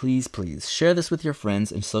 please, please, please share this with your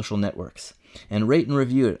friends and social networks, and rate and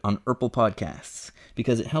review it on Apple Podcasts,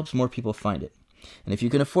 because it helps more people find it. And if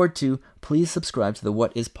you can afford to, please subscribe to the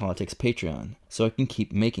What is Politics Patreon, so I can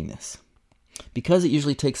keep making this. Because it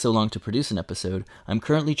usually takes so long to produce an episode, I'm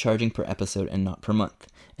currently charging per episode and not per month,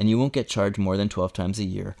 and you won't get charged more than 12 times a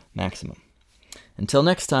year maximum. Until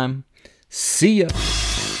next time, see ya!